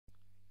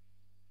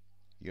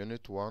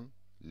Unit 1,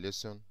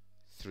 Lesson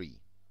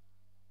 3.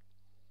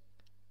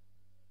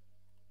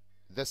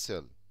 The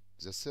cell.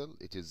 The cell,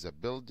 it is the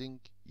building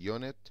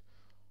unit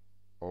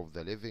of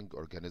the living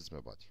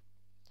organism body.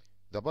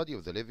 The body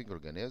of the living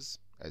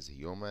organism, as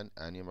human,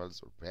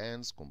 animals, or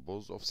plants,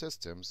 composed of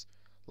systems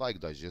like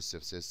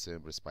digestive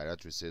system,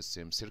 respiratory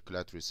system,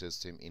 circulatory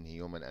system in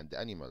human and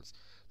animals,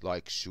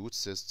 like shoot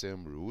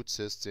system, root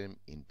system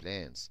in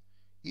plants.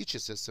 Each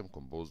system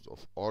composed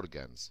of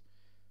organs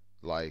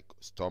like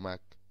stomach,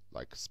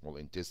 like small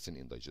intestine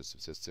in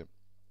digestive system,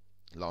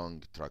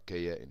 lung,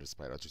 trachea in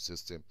respiratory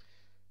system,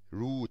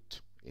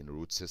 root in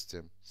root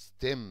system,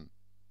 stem,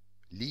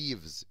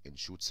 leaves in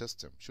shoot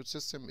system. Shoot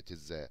system, it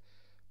is the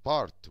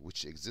part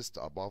which exists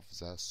above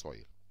the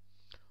soil.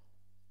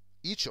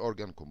 Each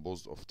organ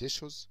composed of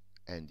tissues,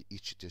 and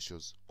each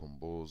tissues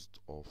composed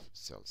of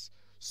cells.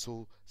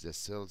 So the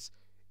cells,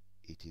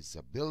 it is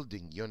the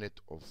building unit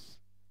of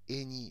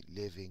any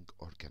living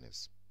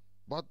organism.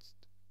 But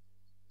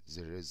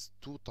there is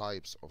two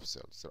types of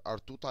cells. There are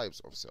two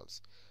types of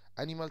cells: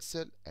 animal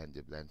cell and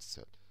the plant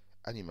cell.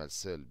 Animal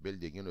cell,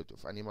 building unit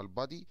of animal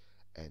body,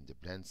 and the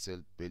plant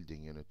cell,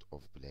 building unit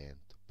of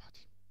plant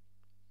body.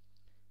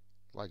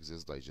 Like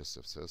this,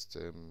 digestive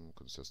system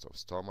consists of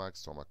stomach,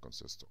 stomach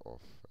consists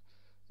of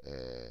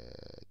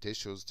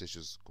tissues,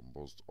 tissues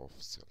composed of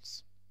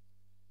cells.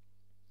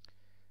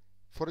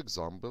 For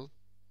example,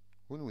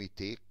 when we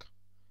take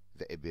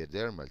the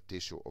epidermal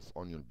tissue of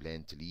onion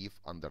plant leaf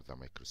under the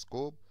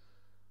microscope,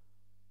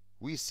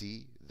 we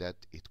see that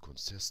it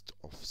consists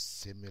of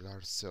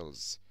similar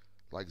cells,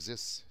 like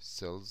this: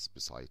 cells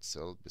beside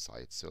cells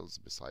beside cells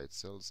beside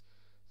cells.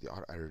 They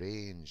are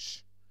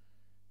arranged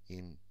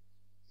in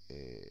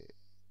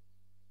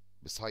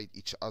beside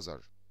each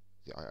other.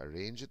 They are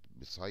arranged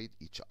beside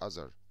each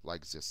other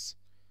like this.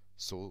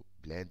 So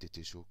plant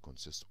tissue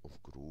consists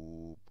of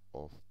group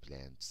of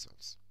plant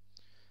cells.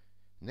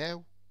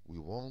 Now we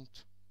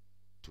want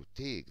to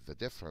take the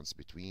difference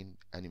between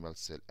animal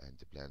cell and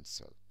the plant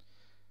cell.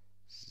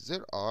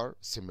 There are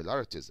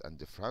similarities and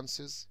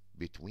differences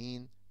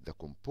between the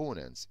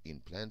components in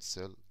plant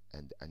cell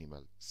and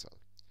animal cell.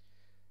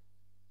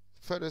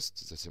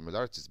 First, the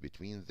similarities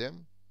between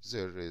them: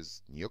 there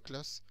is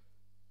nucleus,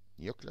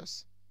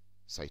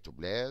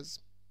 cytoplasm,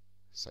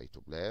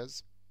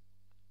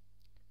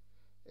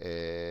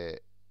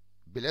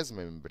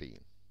 plasma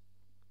membrane.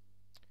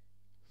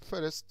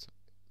 First,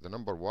 the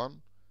number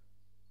one,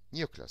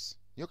 nucleus.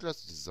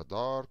 Nucleus is a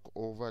dark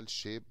oval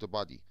shaped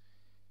body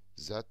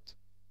that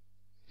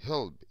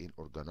help in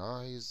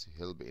organize,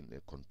 help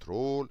in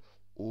control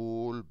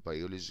all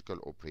biological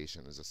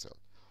operation in the cell.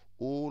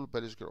 All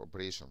biological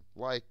operation,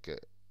 like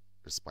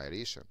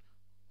respiration,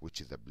 which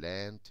the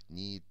plant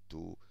need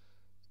to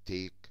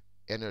take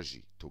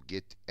energy, to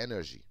get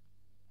energy.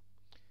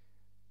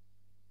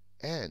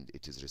 And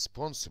it is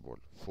responsible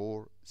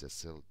for the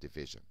cell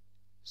division.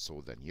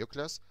 So the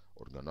nucleus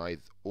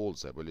organize all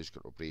the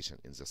biological operation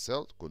in the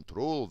cell,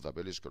 control the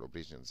biological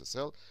operation in the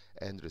cell,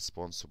 and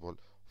responsible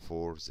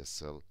for the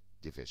cell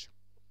division.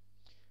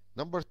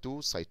 Number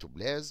two,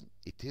 cytoplasm.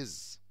 It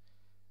is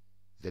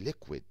the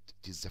liquid,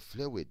 it is the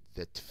fluid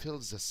that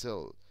fills the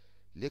cell,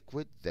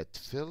 liquid that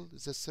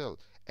fills the cell,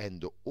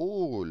 and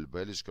all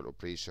biological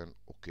operation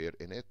occur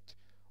in it.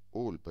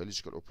 All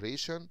biological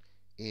operation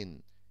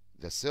in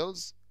the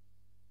cells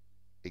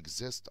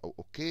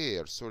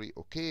occur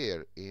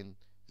in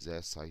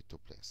the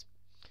cytoplasm.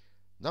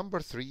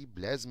 Number three,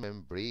 plasma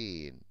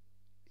membrane.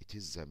 It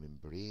is the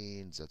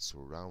membrane that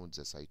surrounds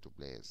the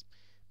cytoplasm.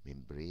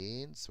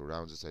 Membrane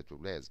surrounds the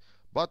cytoplasm,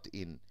 but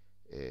in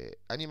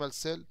animal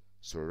cell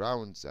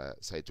surrounds the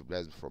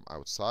cytoplasm from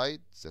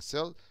outside the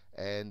cell,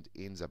 and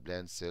in the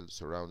plant cell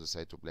surrounds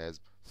the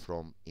cytoplasm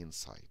from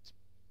inside.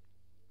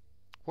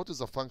 What is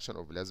the function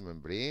of plasma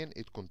membrane?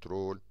 It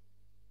controls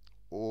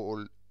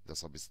all the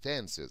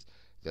substances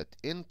that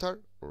enter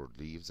or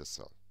leave the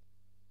cell.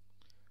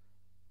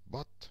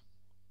 But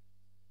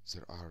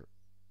there are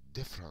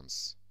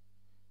differences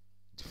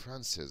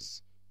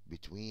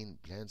between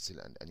plant cell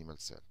and animal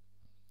cell.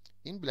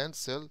 In plant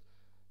cell,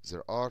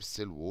 there are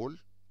cell wall,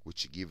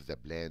 which give the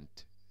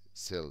plant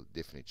cell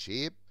definite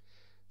shape.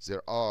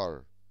 There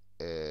are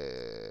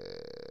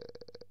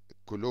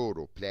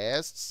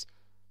chloroplasts,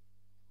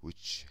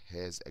 which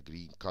has a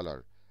green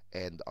color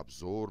and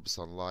absorb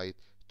sunlight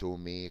to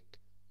make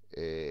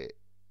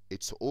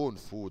its own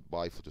food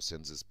by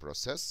photosynthesis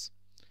process.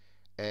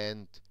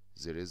 And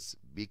there is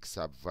big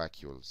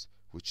subvacuoles,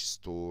 which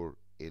store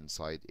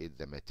inside it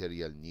the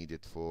material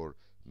needed for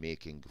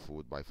making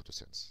food by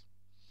photosynthesis.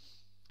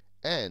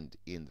 And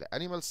in the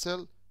animal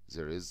cell,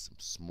 there is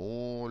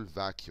small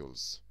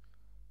vacuoles,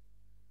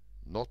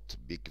 not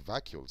big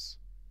vacuoles.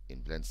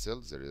 In plant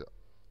cell,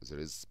 there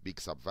is big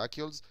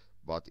subvacuoles,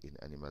 but in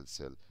animal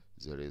cell,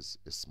 there is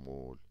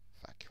small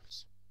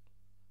vacuoles.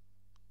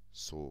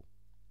 So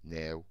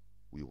now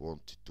we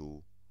want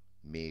to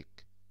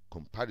make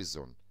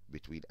comparison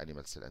between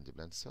animal cell and the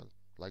plant cell,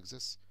 like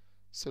this.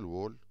 Cell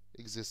wall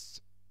exists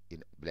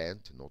in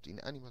plant, not in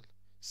animal.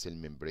 Cell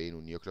membrane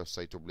or nucleus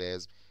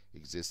cytoplasm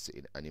exists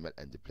in animal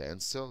and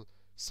plant cell.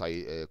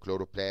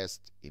 chloroplast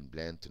in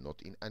plant,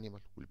 not in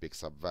animal, والbig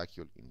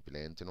subvacuole in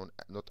plant,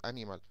 not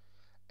animal,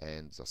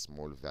 and the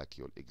small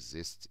vacuole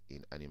exists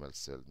in animal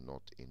cell,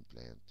 not in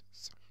plant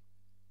cell.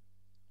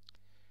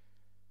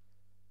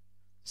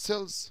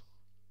 Cells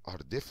are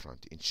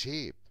different in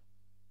shape,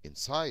 in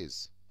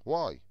size.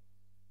 Why?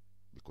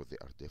 Because they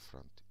are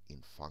different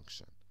in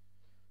function.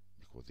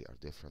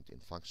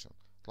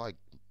 Like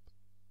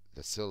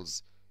the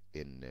cells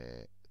in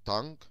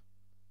tongue,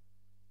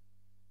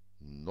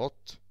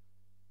 not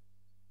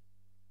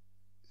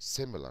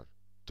similar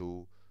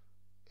to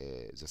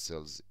the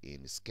cells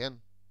in skin,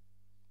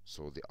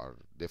 so they are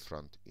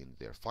different in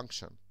their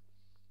function.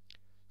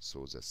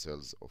 So the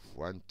cells of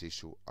one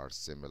tissue are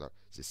similar,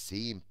 the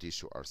same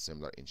tissue are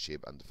similar in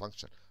shape and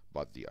function,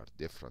 but they are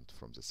different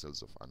from the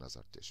cells of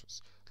another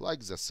tissues.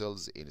 Like the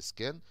cells in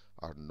skin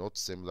are not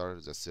similar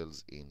to the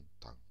cells in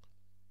tongue.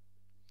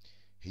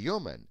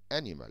 Human,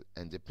 animal,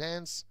 and the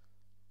plants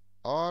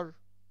are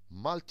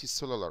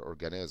multicellular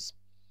organisms,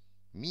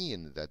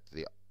 mean that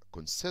they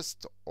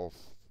consist of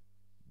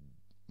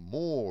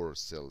more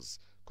cells,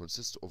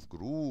 consist of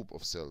group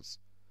of cells,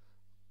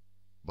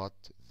 but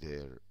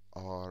there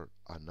are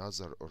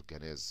another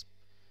organism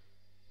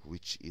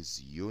which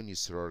is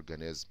unicellular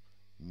organism,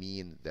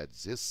 mean that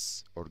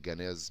this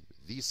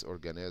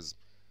organism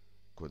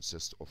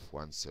consists of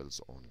one cells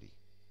only,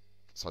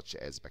 such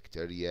as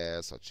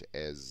bacteria, such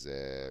as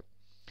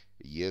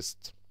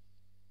yeast.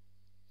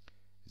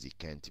 They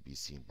can't be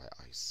seen by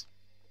eyes.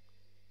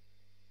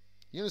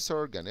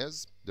 Unicellular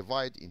organisms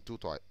divide into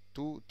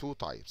two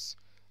types: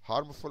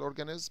 harmful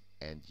organism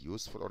and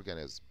useful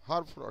organism.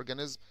 Harmful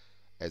organism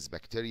as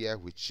bacteria,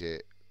 which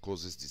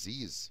causes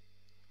disease,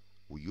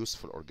 or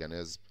useful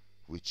organism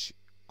which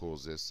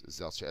causes,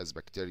 such as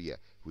bacteria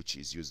which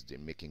is used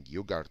in making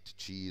yogurt,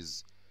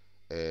 cheese,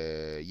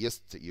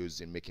 yeast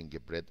used in making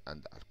bread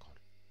and alcohol.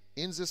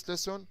 In this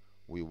lesson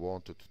we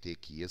wanted to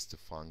take yeast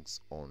fungus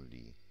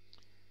only.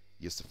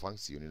 Yeast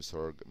fungus,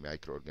 unicellular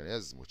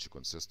microorganism which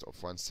consists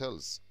of one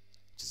cells.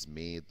 It is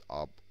made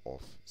up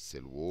of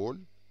cell wall,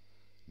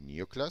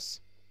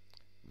 nucleus,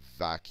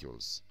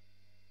 vacuoles,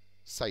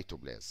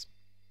 cytoplasm.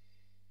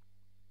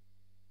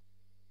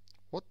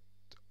 What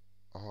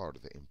are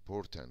the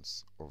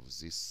importance of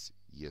this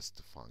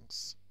yeast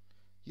fungus?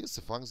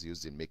 Yeast fungus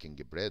used in making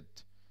bread.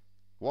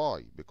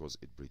 Why? Because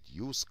it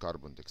produces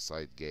carbon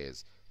dioxide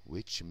gas,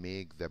 which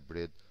make the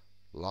bread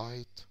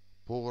light,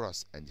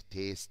 porous, and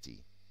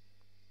tasty,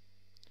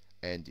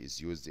 and is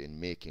used in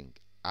making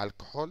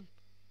alcohol,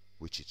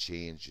 which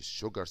changes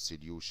sugar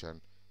solution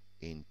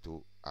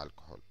into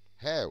alcohol.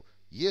 How?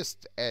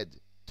 Yeast add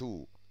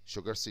to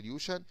sugar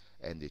solution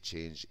and they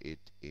change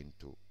it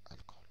into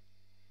alcohol.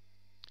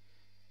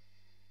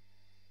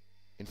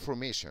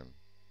 Information: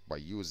 by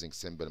using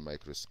simple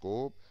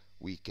microscope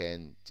we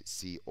can't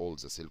see all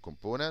the cell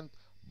component,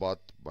 but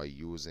by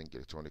using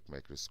electronic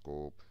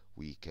microscope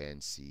we can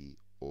see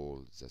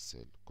all the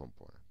cell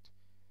component.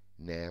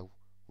 Now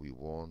we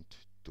want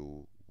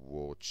to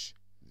watch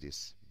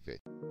this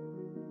video.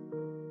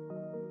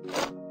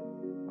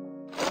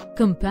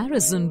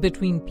 Comparison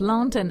between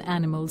plant and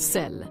animal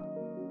cell.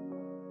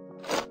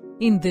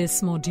 In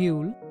this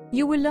module,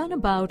 you will learn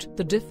about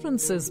the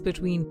differences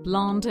between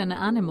plant and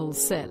animal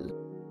cell.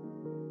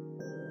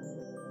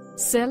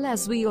 Cell,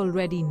 as we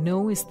already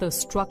know, is the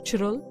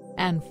structural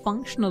and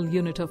functional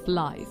unit of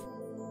life.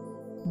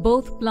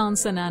 Both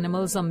plants and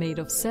animals are made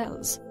of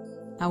cells.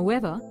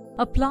 However,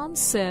 a plant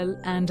cell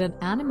and an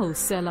animal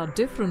cell are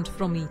different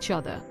from each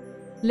other.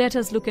 Let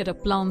us look at a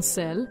plant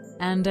cell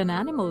and an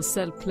animal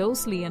cell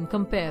closely and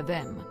compare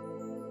them.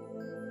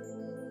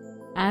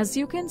 As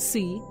you can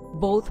see,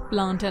 both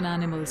plant and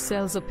animal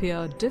cells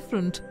appear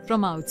different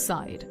from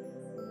outside.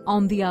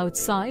 On the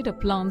outside, a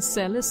plant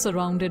cell is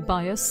surrounded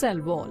by a cell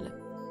wall.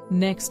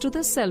 Next to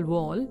the cell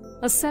wall,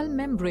 a cell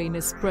membrane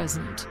is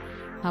present.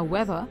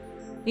 However,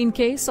 in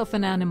case of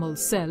an animal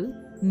cell,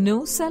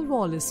 no cell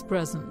wall is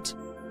present.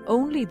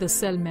 Only the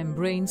cell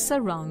membrane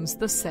surrounds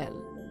the cell.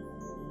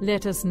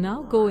 Let us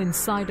now go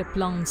inside a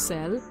plant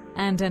cell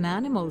and an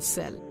animal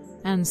cell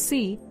and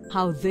see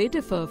how they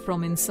differ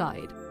from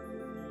inside.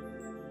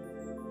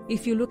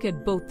 If you look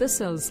at both the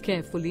cells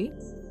carefully,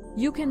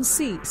 you can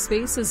see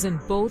spaces in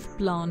both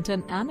plant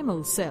and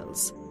animal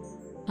cells.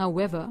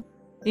 However,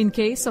 in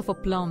case of a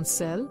plant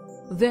cell,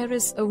 there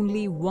is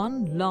only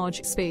one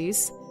large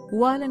space,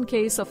 while in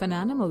case of an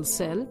animal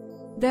cell,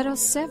 there are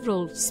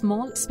several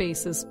small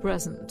spaces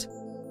present.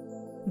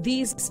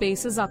 These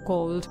spaces are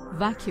called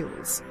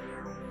vacuoles.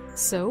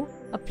 So,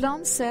 a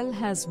plant cell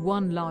has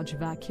one large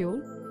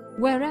vacuole,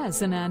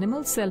 whereas an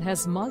animal cell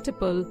has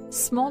multiple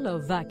smaller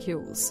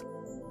vacuoles.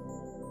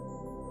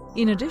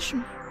 In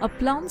addition, a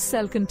plant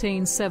cell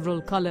contains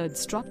several colored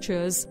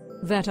structures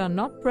that are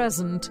not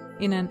present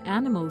in an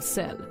animal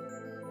cell.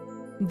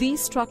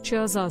 These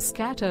structures are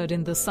scattered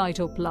in the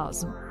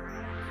cytoplasm.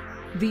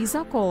 These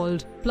are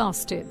called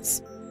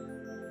plastids.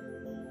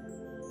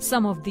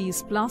 Some of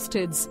these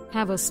plastids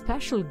have a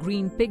special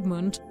green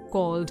pigment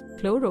called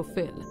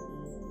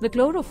chlorophyll. The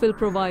chlorophyll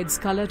provides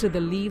color to the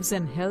leaves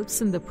and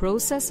helps in the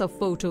process of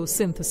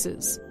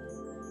photosynthesis.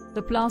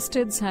 The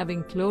plastids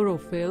having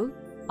chlorophyll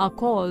are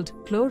called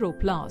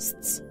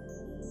chloroplasts.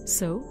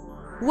 So,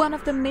 one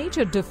of the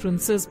major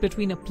differences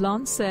between a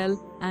plant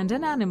cell and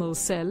an animal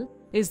cell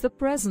is the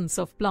presence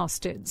of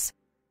plastids.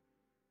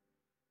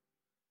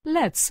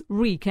 Let's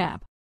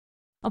recap.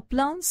 A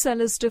plant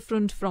cell is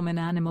different from an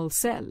animal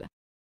cell.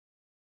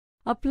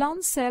 A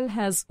plant cell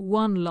has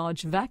one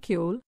large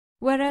vacuole,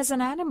 whereas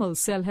an animal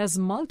cell has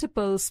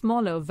multiple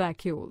smaller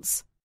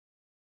vacuoles.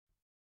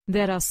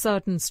 There are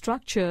certain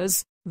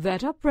structures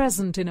that are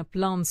present in a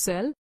plant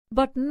cell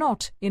but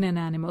not in an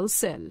animal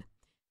cell.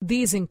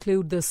 These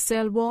include the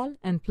cell wall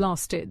and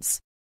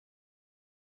plastids.